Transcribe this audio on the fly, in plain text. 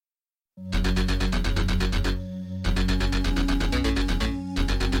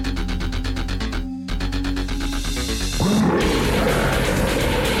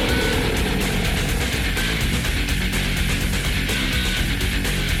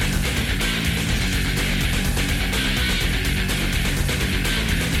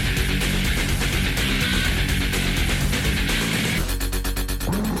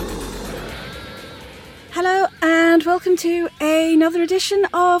welcome to another edition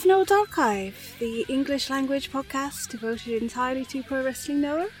of Noah's Archive, the English language podcast devoted entirely to pro wrestling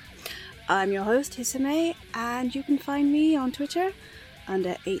Noah. I'm your host, Hisame, and you can find me on Twitter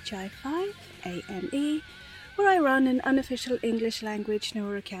under HI5AME, where I run an unofficial English language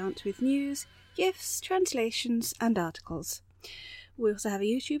Noah account with news, GIFs, translations, and articles. We also have a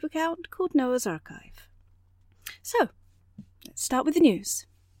YouTube account called Noah's Archive. So, let's start with the news.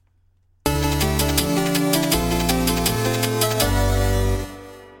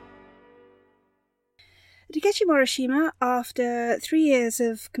 Takeshi Morishima, after 3 years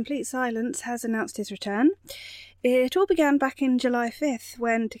of complete silence, has announced his return. It all began back in July 5th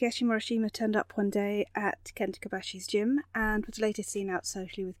when Takeshi Morishima turned up one day at Kenta Kobashi's gym and was later seen out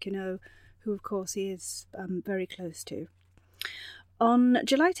socially with Kenoh, who of course he is very close to. On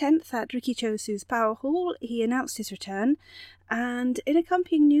July 10th at Riki Chosu's Power Hall, he announced his return, and in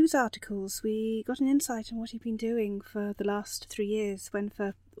accompanying news articles we got an insight on what he'd been doing for the last 3 years when,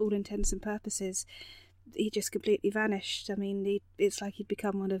 for all intents and purposes, he just completely vanished. I mean, it's like he'd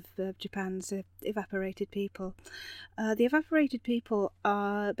become one of Japan's evaporated people. The evaporated people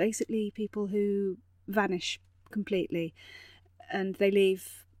are basically people who vanish completely, and they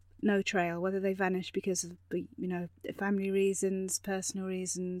leave no trail, whether they vanish because of, family reasons, personal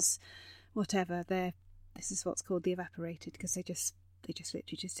reasons, whatever. This is what's called the evaporated, because they just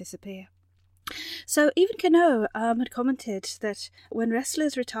literally just disappear. So even Kenoh had commented that when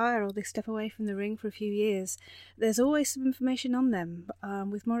wrestlers retire or they step away from the ring for a few years, there's always some information on them.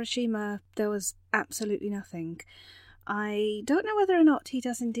 With Morishima, there was absolutely nothing. I don't know whether or not he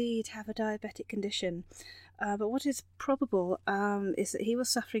does indeed have a diabetic condition, but what is probable is that he was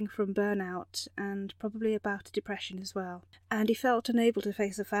suffering from burnout and probably about depression as well. And he felt unable to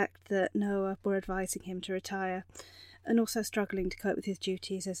face the fact that Noah were advising him to retire, and also struggling to cope with his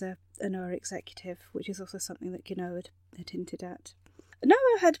duties as a Noah executive, which is also something that Kenoh had hinted at.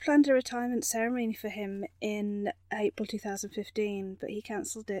 Noah had planned a retirement ceremony for him in April 2015, but he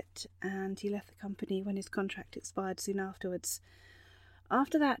cancelled it and he left the company when his contract expired soon afterwards.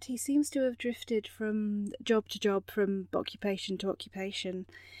 After that, he seems to have drifted from job to job, from occupation to occupation.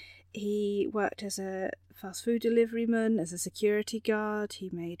 He worked as a fast food deliveryman, as a security guard, he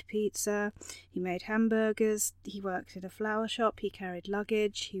made pizza, he made hamburgers, he worked in a flower shop, he carried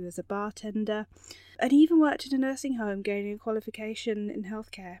luggage, he was a bartender, and he even worked in a nursing home, gaining a qualification in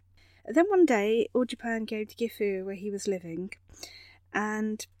healthcare. Then one day, All Japan came to Gifu, where he was living,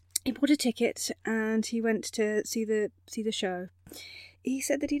 and he bought a ticket and he went to see the show. He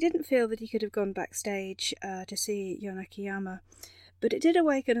said that he didn't feel that he could have gone backstage to see Yon Akiyama, but it did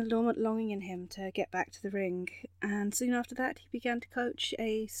awaken a longing in him to get back to the ring, and soon after that he began to coach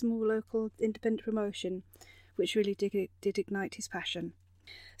a small local independent promotion, which really did ignite his passion.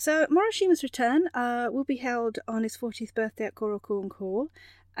 So Morishima's return will be held on his 40th birthday at Gorokuon Hall,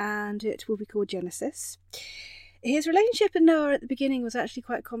 and it will be called Genesis. His relationship with Noah at the beginning was actually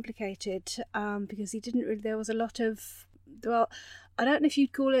quite complicated, because there was a lot of, well, I don't know if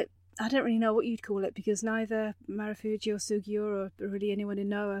you'd call it, I don't really know what you'd call it, because neither Marufuji or Sugiura or really anyone in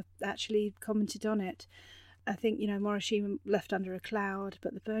Noah actually commented on it. I think, Morishima left under a cloud,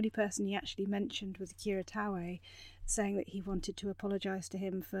 but the only person he actually mentioned was Akira Taue, saying that he wanted to apologise to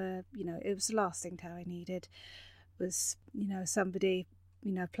him for, it was the last thing Taue needed, was, somebody,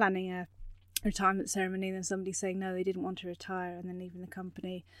 planning a retirement ceremony, and then somebody saying no, they didn't want to retire, and then leaving the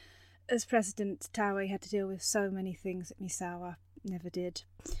company. As president, Taue had to deal with so many things that Misawa never did.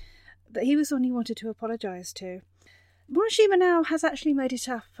 But he was the one he wanted to apologise to. Morishima now has actually made it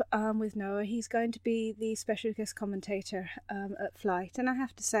up with Noah. He's going to be the special guest commentator at Flight, and I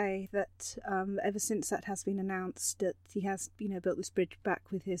have to say that ever since that has been announced, that he has built this bridge back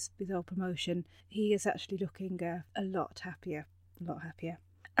with his old promotion, he is actually looking a lot happier.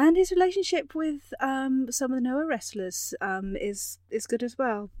 And his relationship with some of the Noah wrestlers is good as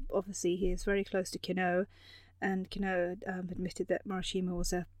well. Obviously, he is very close to Kenoh, and Kenoh admitted that Morishima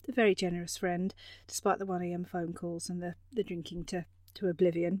was a very generous friend, despite the 1 a.m. phone calls and the drinking to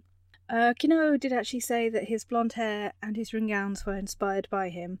oblivion. Kenoh did actually say that his blonde hair and his ring gowns were inspired by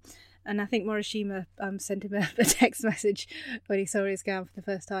him, and I think Morishima sent him a text message when he saw his gown for the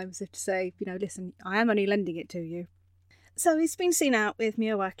first time, as if to say, listen, I am only lending it to you. So he's been seen out with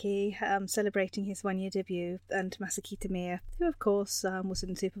Miyawaki, celebrating his 1-year debut, and Masaki Tamiya, who of course was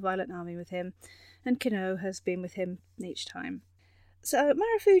in Super Violent Army with him, and Kenoh has been with him each time. So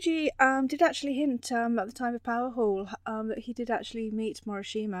Marufuji did actually hint at the time of Power Hall that he did actually meet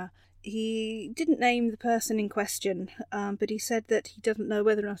Morishima. He didn't name the person in question, but he said that he doesn't know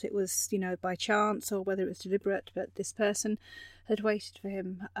whether or not it was, by chance or whether it was deliberate, but this person had waited for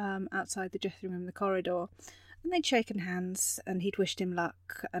him outside the dressing room, the corridor, And they'd shaken hands and he'd wished him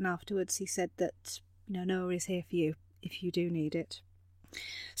luck, and afterwards he said that, Noah is here for you if you do need it.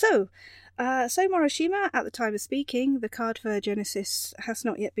 So Morishima, at the time of speaking, the card for Genesis has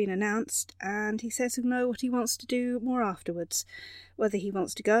not yet been announced, and he says he'll know what he wants to do more afterwards. Whether he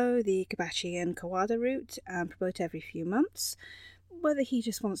wants to go the Kobashi and Kawada route and promote every few months, whether he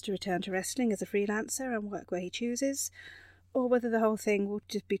just wants to return to wrestling as a freelancer and work where he chooses, or whether the whole thing will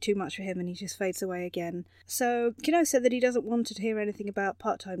just be too much for him and he just fades away again. So Kenoh said that he doesn't want to hear anything about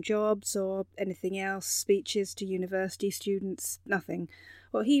part-time jobs or anything else, speeches to university students, nothing.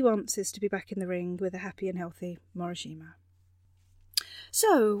 What he wants is to be back in the ring with a happy and healthy Morishima.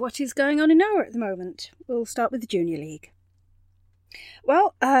 So, what is going on in Noah at the moment? We'll start with the Junior League.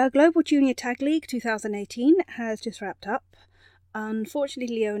 Well, Global Junior Tag League 2018 has just wrapped up.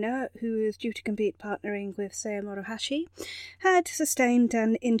 Unfortunately, Leona, who is due to compete partnering with Seiya Morohashi, had sustained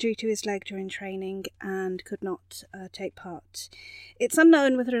an injury to his leg during training and could not take part. It's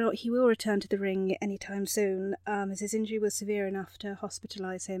unknown whether or not he will return to the ring anytime soon, as his injury was severe enough to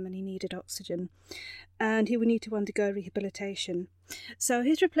hospitalise him and he needed oxygen, and he would need to undergo rehabilitation. So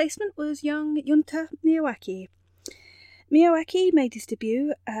his replacement was young Yunta Miyawaki. Miyawaki made his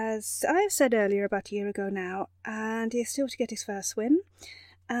debut, as I have said earlier, about a year ago now, and he is still to get his first win,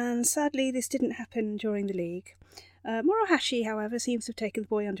 and sadly this didn't happen during the league. Morohashi, however, seems to have taken the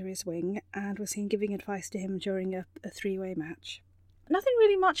boy under his wing and was seen giving advice to him during a three-way match. Nothing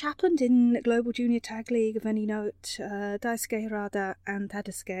really much happened in Global Junior Tag League of any note. Daisuke Harada and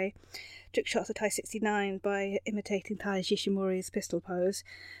Tadasuke took shots at High 69 by imitating Taiji Ishimori's pistol pose,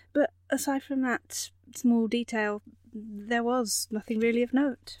 but aside from that small detail, there was nothing really of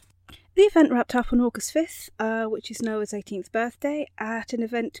note. The event wrapped up on August 5th, which is Noah's 18th birthday, at an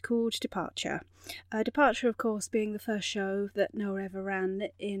event called Departure. Departure, of course, being the first show that Noah ever ran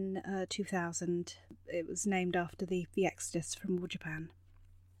in 2000. It was named after the Exodus from All Japan.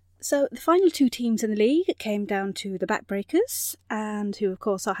 So the final two teams in the league came down to the Backbreakers, and who of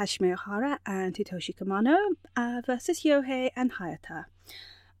course are Hajime Ohara and Hitoshi Kamano, versus Yohei and Hayata.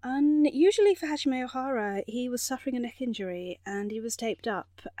 Unusually for Hajime Ohara, he was suffering a neck injury and he was taped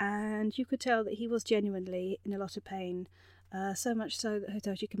up, and you could tell that he was genuinely in a lot of pain, so much so that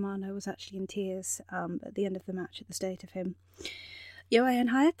Hitoshi Kamano was actually in tears at the end of the match at the state of him. Yohei and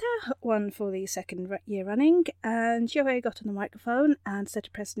Hayata won for the second year running, and Yohei got on the microphone and said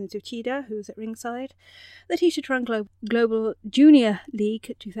to President Uchida, who was at ringside, that he should run Global Junior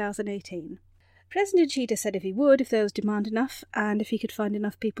League 2018. President Uchida said if he would, if there was demand enough, and if he could find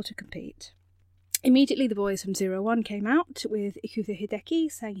enough people to compete. Immediately the boys from 01 came out, with Ikuto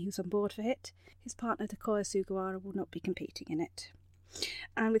Hideki saying he was on board for it. His partner Takuya Sugawara will not be competing in it.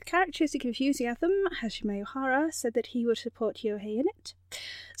 And with characteristic enthusiasm, Hajime Ohara said that he would support Yohei in it.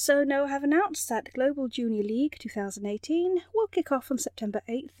 So Noah have announced that Global Junior League 2018 will kick off on September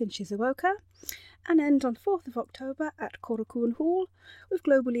 8th in Shizuoka and end on 4th of October at Korakuen Hall, with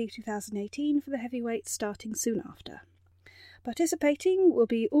Global League 2018 for the heavyweights starting soon after. Participating will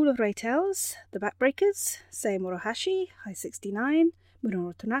be all of Reitels, the Backbreakers, Seiya Morohashi, High 69,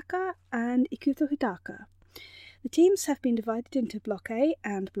 Minoru Tanaka, and Ikuto Hidaka. The teams have been divided into Block A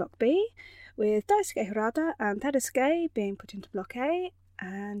and Block B, with Daisuke Harada and Tadasuke being put into Block A,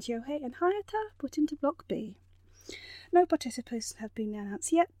 and Yohei and Hayata put into Block B. No participants have been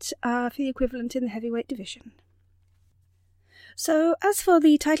announced yet for the equivalent in the heavyweight division. So, as for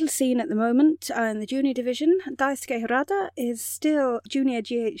the title scene at the moment in the junior division, Daisuke Harada is still junior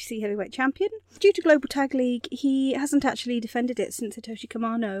GHC heavyweight champion. Due to Global Tag League, he hasn't actually defended it since Hitoshi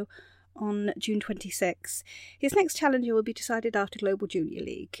Kamano on June 26. His next challenger will be decided after Global Junior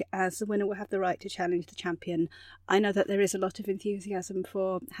League, as the winner will have the right to challenge the champion. I know that there is a lot of enthusiasm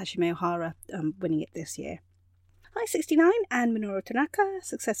for Hajime Ohara winning it this year. High 69 and Minoru Tanaka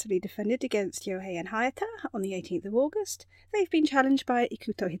successfully defended against Yohei and Hayata on the 18th of August. They've been challenged by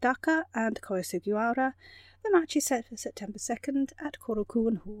Ikuto Hidaka and Koya Sugiwara. The match is set for September 2nd at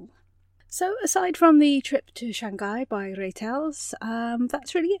Korakuen Hall. So, aside from the trip to Shanghai by Reitels,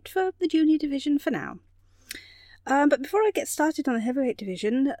 that's really it for the junior division for now. But before I get started on the heavyweight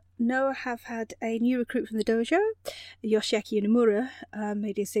division, Noah have had a new recruit from the dojo. Yoshiaki Inamura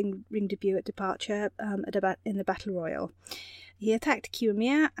made his ring debut at Departure in the Battle Royal. He attacked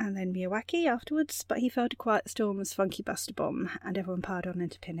Kiyomiya and then Miyawaki afterwards, but he fell to quiet storm's Funky Buster Bomb, and everyone piled on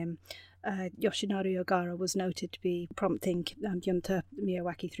to pin him. Yoshinari Ogara was noted to be prompting Yunta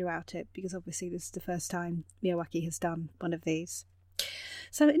Miyawaki throughout it, because obviously this is the first time Miyawaki has done one of these.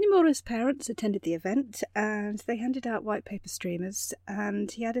 So Inamura's parents attended the event, and they handed out white paper streamers, and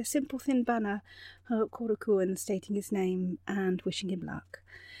he had a simple thin banner hung at Korakuen stating his name and wishing him luck.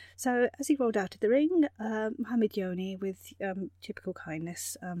 So as he rolled out of the ring, Muhammad Yoni, with typical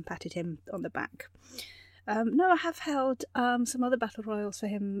kindness, patted him on the back. Noah have held some other battle royals for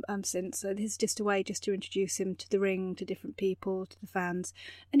him since, so this is just a way just to introduce him to the ring, to different people, to the fans,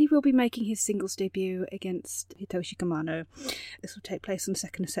 and he will be making his singles debut against Hitoshi Kamano. This will take place on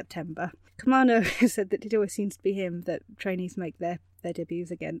 2nd of September. Kamano said that it always seems to be him that trainees make their debuts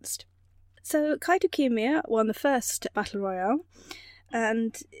against. So Kaito Kiyomiya won the first battle royale,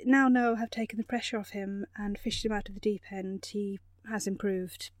 and now Noah have taken the pressure off him and fished him out of the deep end. He has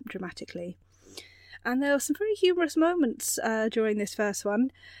improved dramatically. And there were some very humorous moments during this first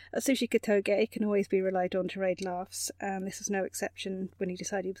one. Atsushi Katoge can always be relied on to raid laughs, and this was no exception when he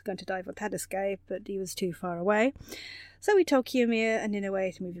decided he was going to dive on Tadasuke, but he was too far away. So he told Kiyomiya and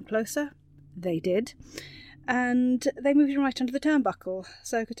Inoue to move him closer. They did. And they moved him right under the turnbuckle,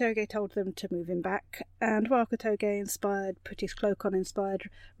 so Katoge told them to move him back, and while Katoge put his cloak on inspired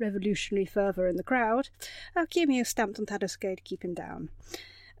revolutionary fervour in the crowd, Kiyomiya stamped on Tadasuke to keep him down.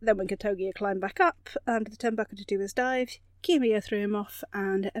 Then when Katoge climbed back up under the turnbuckle to do his dive, Kiyomiya threw him off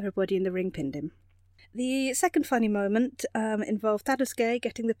and everybody in the ring pinned him. The second funny moment involved Tadasuke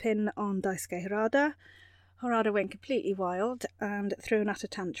getting the pin on Daisuke Harada. Harada went completely wild and threw an utter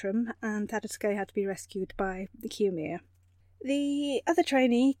tantrum, and Tadasuke had to be rescued by Kiyomiya. The other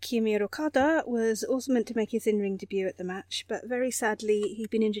trainee, Kiyomiya Okada, was also meant to make his in-ring debut at the match, but very sadly he'd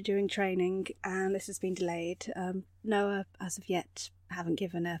been injured during training and this has been delayed. Noah, as of yet, haven't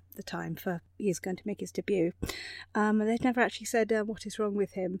given the time for he's going to make his debut. They've never actually said what is wrong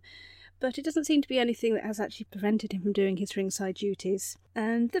with him, but it doesn't seem to be anything that has actually prevented him from doing his ringside duties.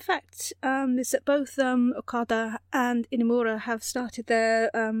 And the fact is that both Okada and Inamura have started their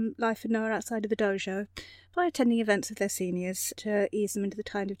life in Noah outside of the dojo by attending events with their seniors to ease them into the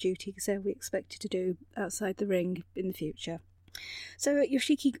kind of duties they'll be expected to do outside the ring in the future. So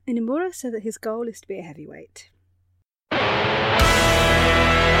Yoshiki Inamura said that his goal is to be a heavyweight.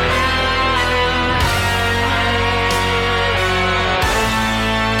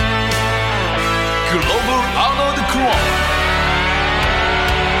 Global Arnold Claw.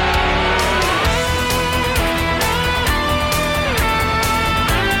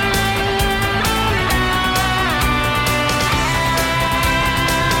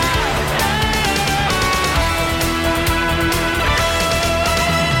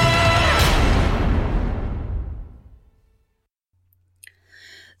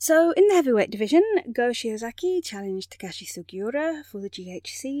 So, in the heavyweight division, Go Shiozaki challenged Takashi Sugiura for the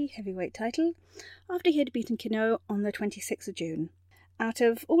GHC heavyweight title after he had beaten Kino on the 26th of June. Out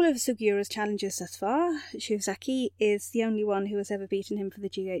of all of Sugiura's challenges thus far, Shiozaki is the only one who has ever beaten him for the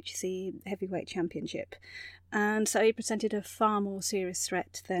GHC heavyweight championship, and so he presented a far more serious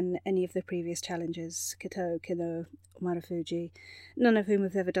threat than any of the previous challengers, Kato, Kino, or Marufuji, none of whom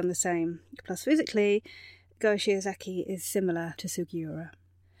have ever done the same. Plus, physically, Go Shiozaki is similar to Sugiura.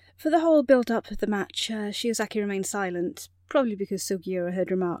 For the whole build-up of the match, Shiozaki remained silent, probably because Sugiura had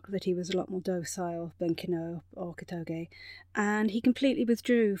remarked that he was a lot more docile than Kino or Katoge, and he completely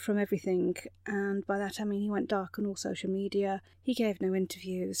withdrew from everything, and by that I mean he went dark on all social media, he gave no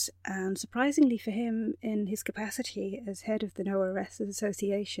interviews, and surprisingly for him, in his capacity as head of the Noah Wrestlers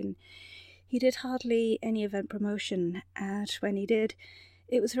Association, he did hardly any event promotion, and when he did,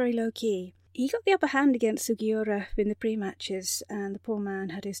 it was very low-key. He got the upper hand against Sugiura in the pre-matches, and the poor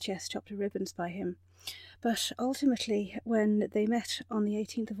man had his chest chopped to ribbons by him. But ultimately, when they met on the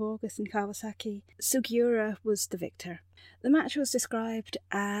 18th of August in Kawasaki, Sugiura was the victor. The match was described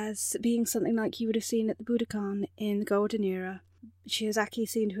as being something like you would have seen at the Budokan in the Golden Era. Shiozaki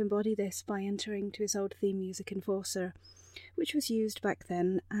seemed to embody this by entering to his old theme music Enforcer, which was used back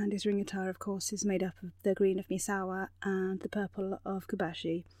then, and his ring attire, of course, is made up of the green of Misawa and the purple of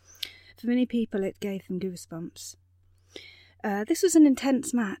Kobashi. For many people, it gave them goosebumps. This was an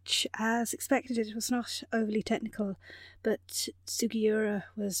intense match. As expected, it was not overly technical, but Sugiura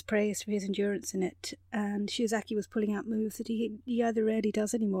was praised for his endurance in it, and Shiozaki was pulling out moves that he either rarely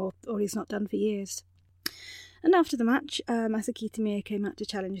does anymore, or he's not done for years. And after the match, Masaki Tamiya came out to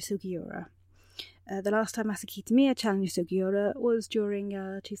challenge Sugiura. The last time Masaki Tamiya challenged Sugiura was during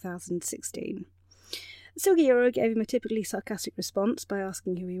 2016. Sugiura gave him a typically sarcastic response by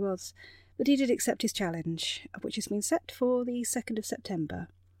asking who he was, but he did accept his challenge, which has been set for the 2nd of September.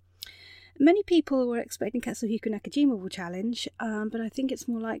 Many people were expecting Katsuhiko Nakajima will challenge, but I think it's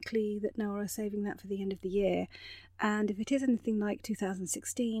more likely that Noah are saving that for the end of the year, and if it is anything like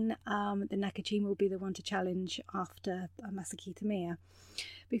 2016, then Nakajima will be the one to challenge after Masaki Tamiya.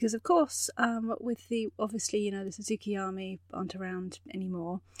 Because of course, with the Suzuki Army aren't around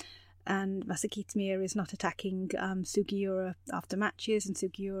anymore, and Masaki Kitamiya is not attacking Sugiura after matches, and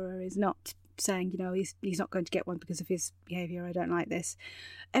Sugiura is not saying, he's not going to get one because of his behaviour, I don't like this.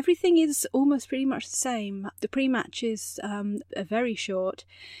 Everything is almost pretty much the same. The pre-matches are very short.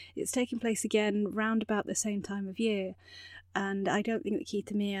 It's taking place again round about the same time of year, and I don't think that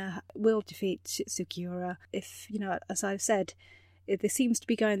Kitamiya will defeat Sugiura if, as I've said, this seems to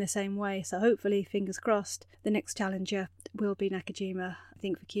be going the same way, so hopefully, fingers crossed, the next challenger will be Nakajima. I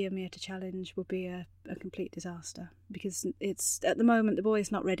think for Kiyomiya to challenge will be a complete disaster, because it's, at the moment, the boy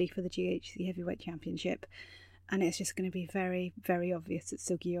is not ready for the GHC Heavyweight Championship, and it's just going to be very, very obvious that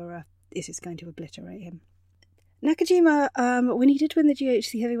Sugiura is just going to obliterate him. Nakajima, when he did win the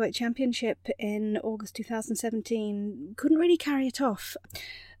GHC Heavyweight Championship in August 2017, couldn't really carry it off.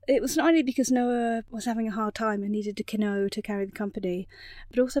 It was not only because Noah was having a hard time and needed a Kenoh to carry the company,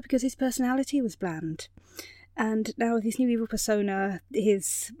 but also because his personality was bland. And now with his new evil persona,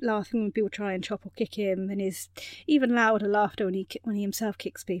 his laughing when people try and chop or kick him, and his even louder laughter when he himself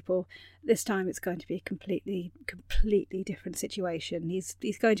kicks people, this time it's going to be a completely different situation. He's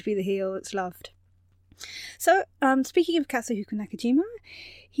going to be the heel that's loved. So, speaking of Katsuhiko Nakajima,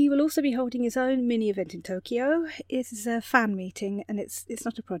 he will also be holding his own mini-event in Tokyo. It is a fan meeting, and it's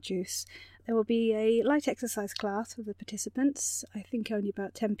not a produce. There will be a light exercise class for the participants, I think only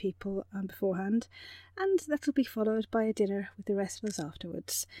about 10 people beforehand, and that will be followed by a dinner with the wrestlers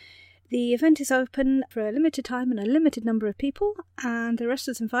afterwards. The event is open for a limited time and a limited number of people, and the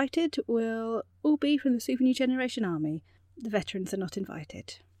wrestlers invited will all be from the Super New Generation Army. The veterans are not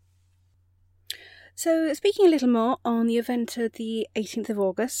invited. So, speaking a little more on the event of the 18th of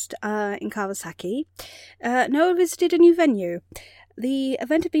August in Kawasaki, Noah visited a new venue. The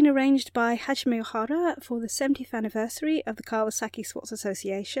event had been arranged by Hajime Ohara for the 70th anniversary of the Kawasaki Sports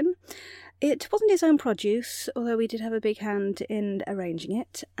Association. It wasn't his own produce, although he did have a big hand in arranging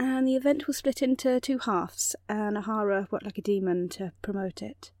it, and the event was split into two halves, and Ohara worked like a demon to promote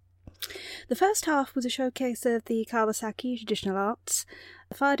it. The first half was a showcase of the Kawasaki traditional arts.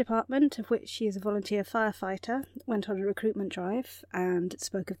 The fire department, of which she is a volunteer firefighter, went on a recruitment drive and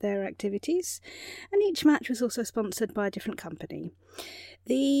spoke of their activities, and each match was also sponsored by a different company.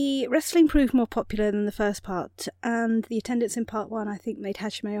 The wrestling proved more popular than the first part, and the attendance in part one I think made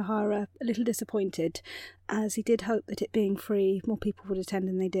Hajime Ohara a little disappointed, as he did hope that it being free, more people would attend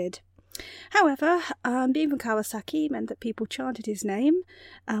than they did. However, being from Kawasaki meant that people chanted his name,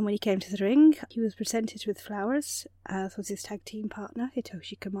 and when he came to the ring, he was presented with flowers, as was his tag team partner,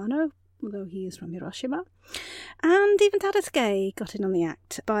 Hitoshi Kamano, although he is from Hiroshima. And even Tadasuke got in on the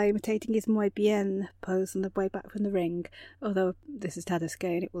act by imitating his Moi Bien pose on the way back from the ring, although this is Tadasuke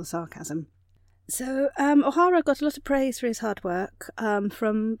and it was sarcasm. So, Ohara got a lot of praise for his hard work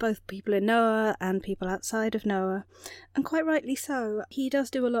from both people in Noah and people outside of Noah, and quite rightly so. He does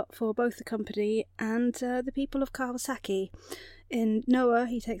do a lot for both the company and the people of Kawasaki. In Noah,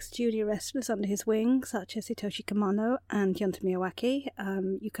 he takes junior wrestlers under his wing, such as Hitoshi Kamano and Yonta Miyawaki.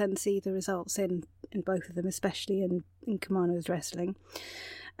 You can see the results in both of them, especially in Kamano's wrestling.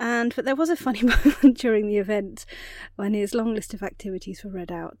 But there was a funny moment during the event when his long list of activities were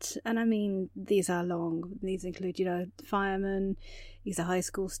read out. And I mean, these are long. These include, fireman, he's a high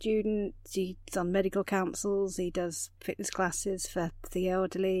school student, he's on medical councils, he does fitness classes for the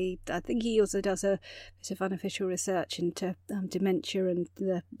elderly. I think he also does a bit of unofficial research into dementia and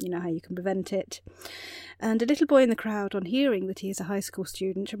how you can prevent it. And a little boy in the crowd, on hearing that he is a high school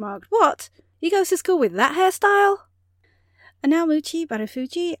student, remarked, "What? He goes to school with that hairstyle?" And Naomichi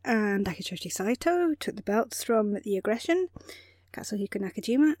Marufuji and Akichoshi Saito took the belts from The Aggression, Katsuhiko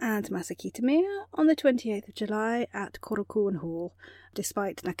Nakajima and Masaki Kitamiya on the 28th of July at Korakuen Hall,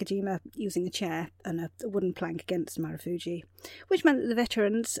 despite Nakajima using a chair and a wooden plank against Marufuji, which meant that the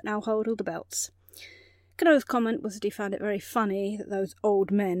veterans now hold all the belts. Kano's comment was that he found it very funny that those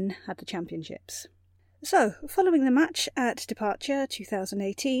old men had the championships. So, following the match at Departure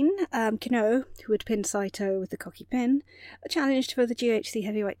 2018, Kano, who had pinned Saito with the cocky pin, challenged for the GHC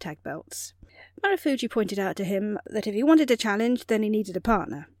heavyweight tag belts. Marufuji pointed out to him that if he wanted a challenge, then he needed a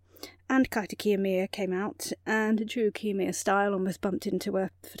partner. And Kaito Kiyomiya came out and drew Kiyomiya's style, almost bumped into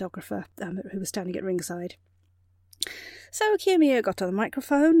a photographer who was standing at ringside. So Kiyomiya got on the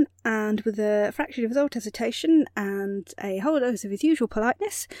microphone, and with a fraction of his old hesitation and a whole dose of his usual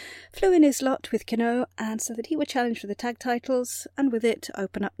politeness, flew in his lot with Kano, and so that he would challenge for the tag titles, and with it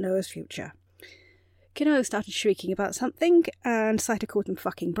open up Noah's future. Kano started shrieking about something, and Saito called them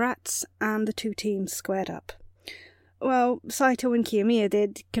fucking brats, and the two teams squared up. Well, Saito and Kiyomiya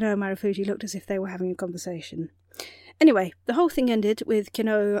did. Kano and Marufuji looked as if they were having a conversation. Anyway, the whole thing ended with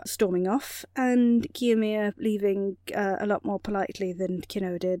Kino storming off and Kiyomiya leaving a lot more politely than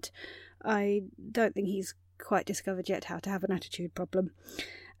Kino did. I don't think he's quite discovered yet how to have an attitude problem.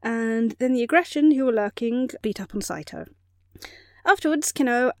 And then the aggression who were lurking beat up on Saito. Afterwards,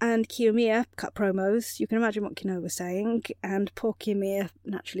 Kino and Kiyomiya cut promos. You can imagine what Kino was saying, and poor Kiyomiya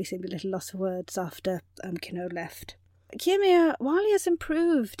naturally seemed a little lost for words after Kino left. Kiyomiya, while he has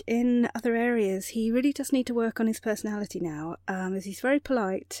improved in other areas, he really does need to work on his personality now, as he's very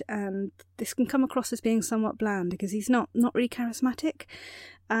polite, and this can come across as being somewhat bland because he's not really charismatic,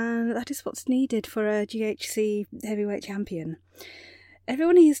 and that is what's needed for a GHC heavyweight champion.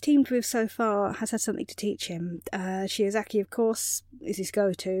 Everyone he has teamed with so far has had something to teach him. Shiozaki, of course, is his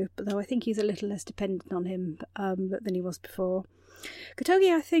go-to, but though I think he's a little less dependent on him than he was before.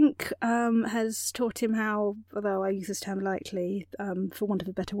 Kotogi, I think, has taught him how, although I use this term lightly, for want of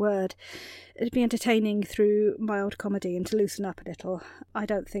a better word, to be entertaining through mild comedy and to loosen up a little. I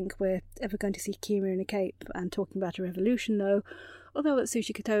don't think we're ever going to see Kiyomiya in a cape and talking about a revolution, though, although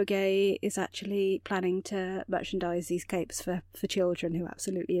Atsushi Kotoge is actually planning to merchandise these capes for children who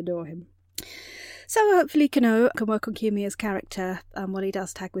absolutely adore him. So hopefully Kano can work on Kiyomiya's character while he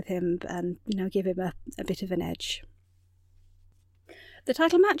does tag with him and, give him a bit of an edge. The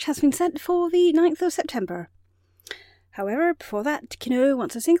title match has been set for the 9th of September. However, before that, Kino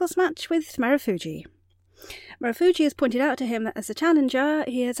wants a singles match with Marufuji. Marufuji has pointed out to him that as a challenger,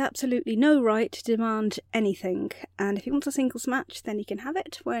 he has absolutely no right to demand anything, and if he wants a singles match, then he can have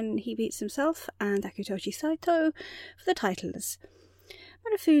it when he beats himself and Akitoshi Saito for the titles.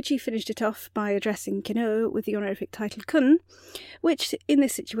 Marufuji finished it off by addressing Kino with the honorific title Kun, which in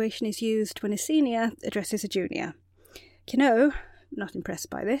this situation is used when a senior addresses a junior. Kino, not impressed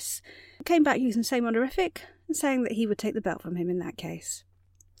by this, came back using the same honorific and saying that he would take the belt from him in that case.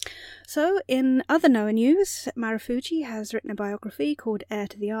 So, in other Noah news, Marufuji has written a biography called Heir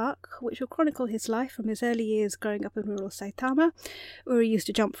to the Ark, which will chronicle his life from his early years growing up in rural Saitama, where he used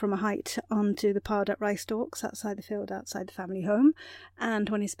to jump from a height onto the piled up rice stalks outside the field outside the family home, and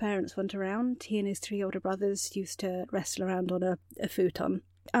when his parents weren't around, he and his 3 older brothers used to wrestle around on a futon.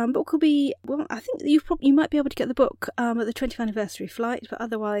 Book will be, I think you might be able to get the book at the 20th anniversary flight, but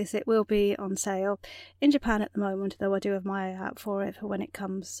otherwise it will be on sale in Japan at the moment, though I do have my eye out for it for when it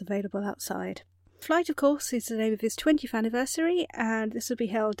comes available outside. Flight, of course, is the name of his 20th anniversary, and this will be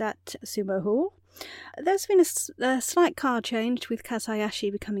held at Sumo Hall. There's been a slight card change with Kaz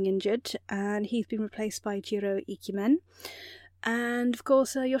Hayashi becoming injured, and he's been replaced by Jiro Ikimen. And, of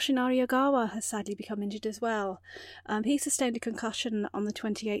course, Yoshinari Ogawa has sadly become injured as well. He sustained a concussion on the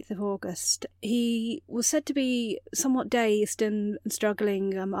 28th of August. He was said to be somewhat dazed and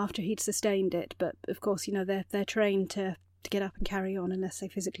struggling after he'd sustained it, but, of course, they're trained to get up and carry on unless they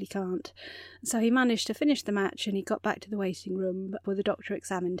physically can't. So he managed to finish the match and he got back to the waiting room where the doctor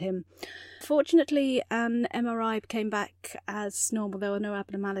examined him. Fortunately, an MRI came back as normal. There were no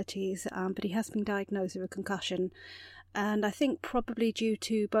abnormalities, but he has been diagnosed with a concussion. And I think probably due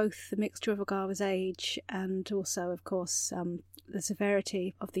to both the mixture of Ogawa's age and also, of course, the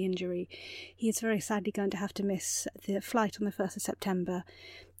severity of the injury, he is very sadly going to have to miss the flight on the 1st of September.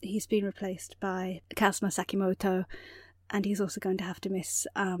 He's been replaced by Kazuma Sakimoto, and he's also going to have to miss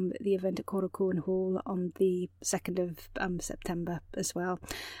the event at Korakuen Hall on the 2nd of September as well.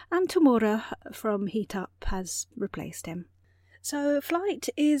 And Tomura from Heat Up has replaced him. So Flight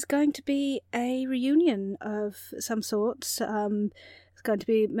is going to be a reunion of some sorts. There's going to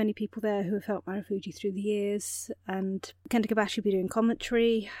be many people there who have helped Marufuji through the years, and Kenta Kobashi will be doing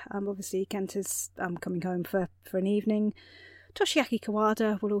commentary. Obviously, Kenta's coming home for an evening. Toshiaki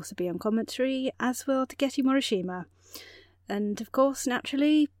Kawada will also be on commentary, as will Takeshi Morishima. And of course,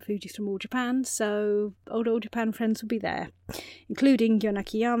 naturally, Fuji's from All Japan, so All Japan friends will be there, including Yon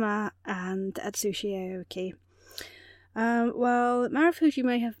Akiyama and Atsushi Aoki. While Marufuji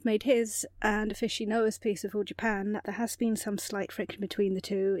may have made his and Officially Noah's piece of All Japan, there has been some slight friction between the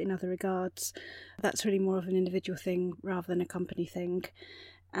two in other regards. That's really more of an individual thing rather than a company thing.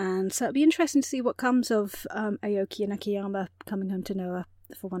 And so it'll be interesting to see what comes of Aoki and Akiyama coming home to Noah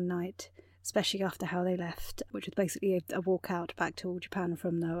for one night, especially after how they left, which was basically a walkout back to All Japan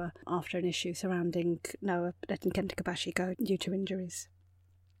from Noah after an issue surrounding Noah letting Kenta Kobashi go due to injuries.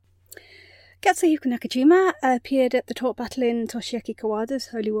 Katsuhiko Nakajima appeared at the talk battle in Toshiaki Kawada's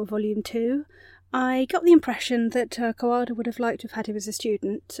Holy War Volume 2. I got the impression that Kawada would have liked to have had him as a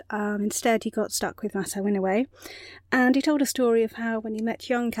student. Instead, he got stuck with Masao Inoue. And he told a story of how, when he met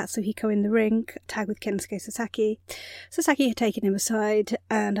young Katsuhiko in the ring, tag with Kensuke Sasaki, Sasaki had taken him aside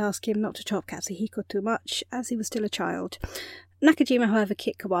and asked him not to chop Katsuhiko too much, as he was still a child. Nakajima, however,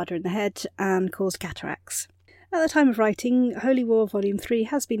 kicked Kawada in the head and caused cataracts. At the time of writing, Holy War Volume 3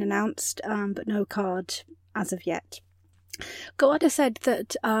 has been announced, but no card as of yet. Kawada said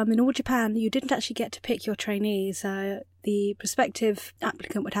that in All Japan you didn't actually get to pick your trainees. The prospective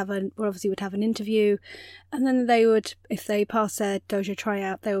applicant would have an interview, and then they would, if they pass their dojo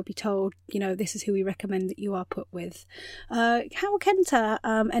tryout, they would be told, this is who we recommend that you are put with. How Kenta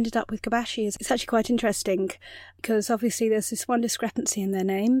ended up with Kobashi is actually quite interesting, because obviously there's this one discrepancy in their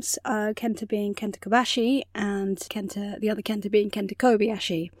names, Kenta being Kenta Kobashi and the other Kenta being Kenta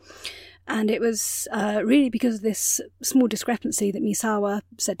Kobayashi. And it was really because of this small discrepancy that Misawa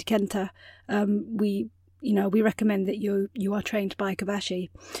said to Kenta, we recommend that you are trained by Kobashi.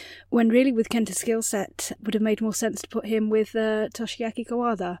 When really with Kenta's skill set, it would have made more sense to put him with Toshiaki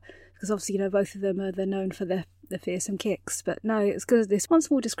Kawada, because obviously, both of them they're known for the fearsome kicks. But no, it's because of this one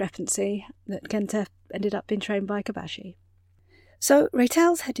small discrepancy that Kenta ended up being trained by Kobashi. So,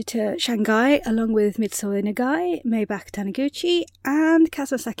 Reitels headed to Shanghai along with Mitsuo Nagai, Maybach Taniguchi and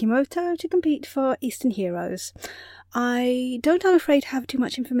Kazuma Sakimoto to compete for Eastern Heroes. I don't, I'm afraid, have too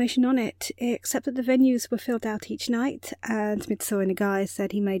much information on it, except that the venues were filled out each night, and Mitsuo Nagai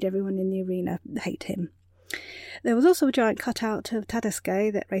said he made everyone in the arena hate him. There was also a giant cutout of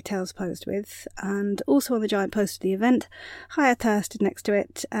Tadasuke that Reitels posed with, and also on the giant poster of the event, Hayata stood next to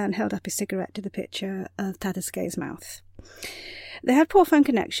it and held up his cigarette to the picture of Tadasuke's mouth. They had poor phone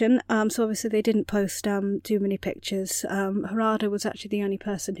connection, so obviously they didn't post too many pictures. Harada was actually the only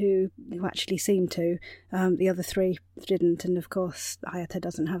person who actually seemed to. The other three didn't, and of course Hayata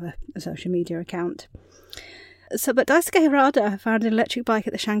doesn't have a social media account. But Daisuke Harada found an electric bike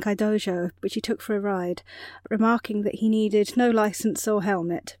at the Shanghai dojo, which he took for a ride, remarking that he needed no license or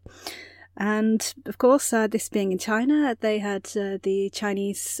helmet. And, of course, this being in China, they had the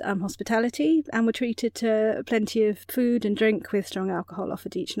Chinese hospitality and were treated to plenty of food and drink with strong alcohol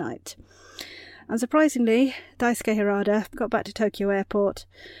offered each night. Unsurprisingly, Daisuke Harada got back to Tokyo Airport,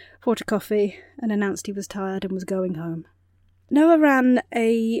 bought a coffee, and announced he was tired and was going home. Noah ran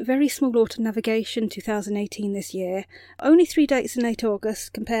a very small autumn navigation 2018 this year, only 3 dates in late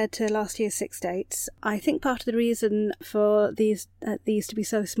August compared to last year's 6 dates. I think part of the reason for these to be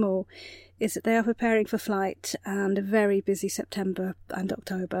so small is that they are preparing for flight and a very busy September and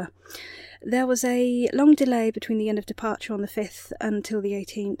October. There was a long delay between the end of departure on the 5th until the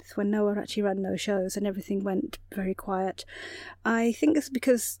 18th, when Noah actually ran no shows and everything went very quiet. I think it's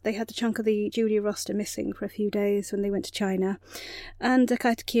because they had the chunk of the junior roster missing for a few days when they went to China, and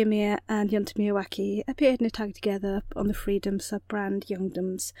Kaito Kiyomiya and Yonta Miyawaki appeared in a tag together on the Freedom sub-brand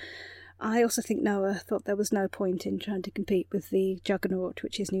Youngdoms. I also think Noah thought there was no point in trying to compete with the juggernaut,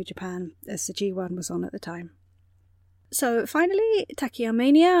 which is New Japan, as the G1 was on at the time. So finally, Takiya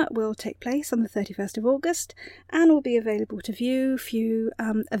Mania will take place on the 31st of August and will be available to view through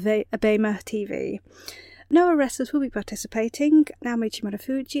Abema TV. Noah wrestlers will be participating, Naomichi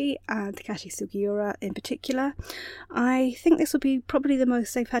Marufuji and Takashi Sugiura in particular. I think this will be probably the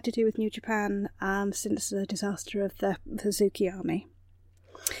most they've had to do with New Japan since the disaster of the Suzuki Army.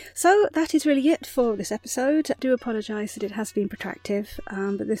 So that is really it for this episode. I do apologise that it has been protractive,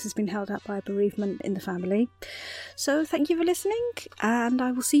 but this has been held up by a bereavement in the family. So thank you for listening, and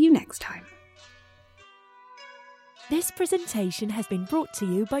I will see you next time. This presentation has been brought to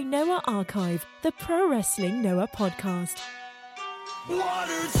you by Noah Archive, the Pro Wrestling Noah podcast.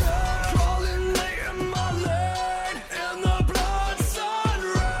 Water